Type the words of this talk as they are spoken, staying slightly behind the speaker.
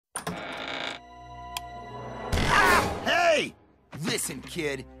Listen,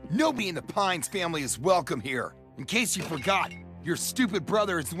 kid, nobody in the Pines family is welcome here. In case you forgot, your stupid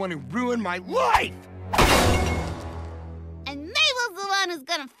brother is the one who ruined my life! And Mabel's the one who's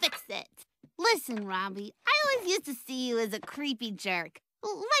gonna fix it. Listen, Robbie, I always used to see you as a creepy jerk.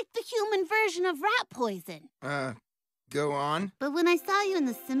 Like the human version of rat poison. Go on. But when I saw you in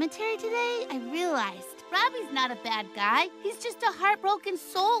the cemetery today, I realized Robbie's not a bad guy. He's just a heartbroken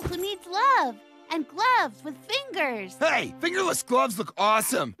soul who needs love. And gloves with fingers. Hey, fingerless gloves look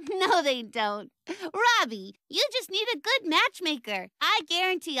awesome. No, they don't. Robbie, you just need a good matchmaker. I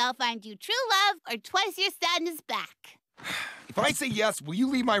guarantee I'll find you true love or twice your sadness back. If I say yes, will you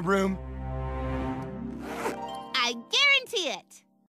leave my room? I guarantee it.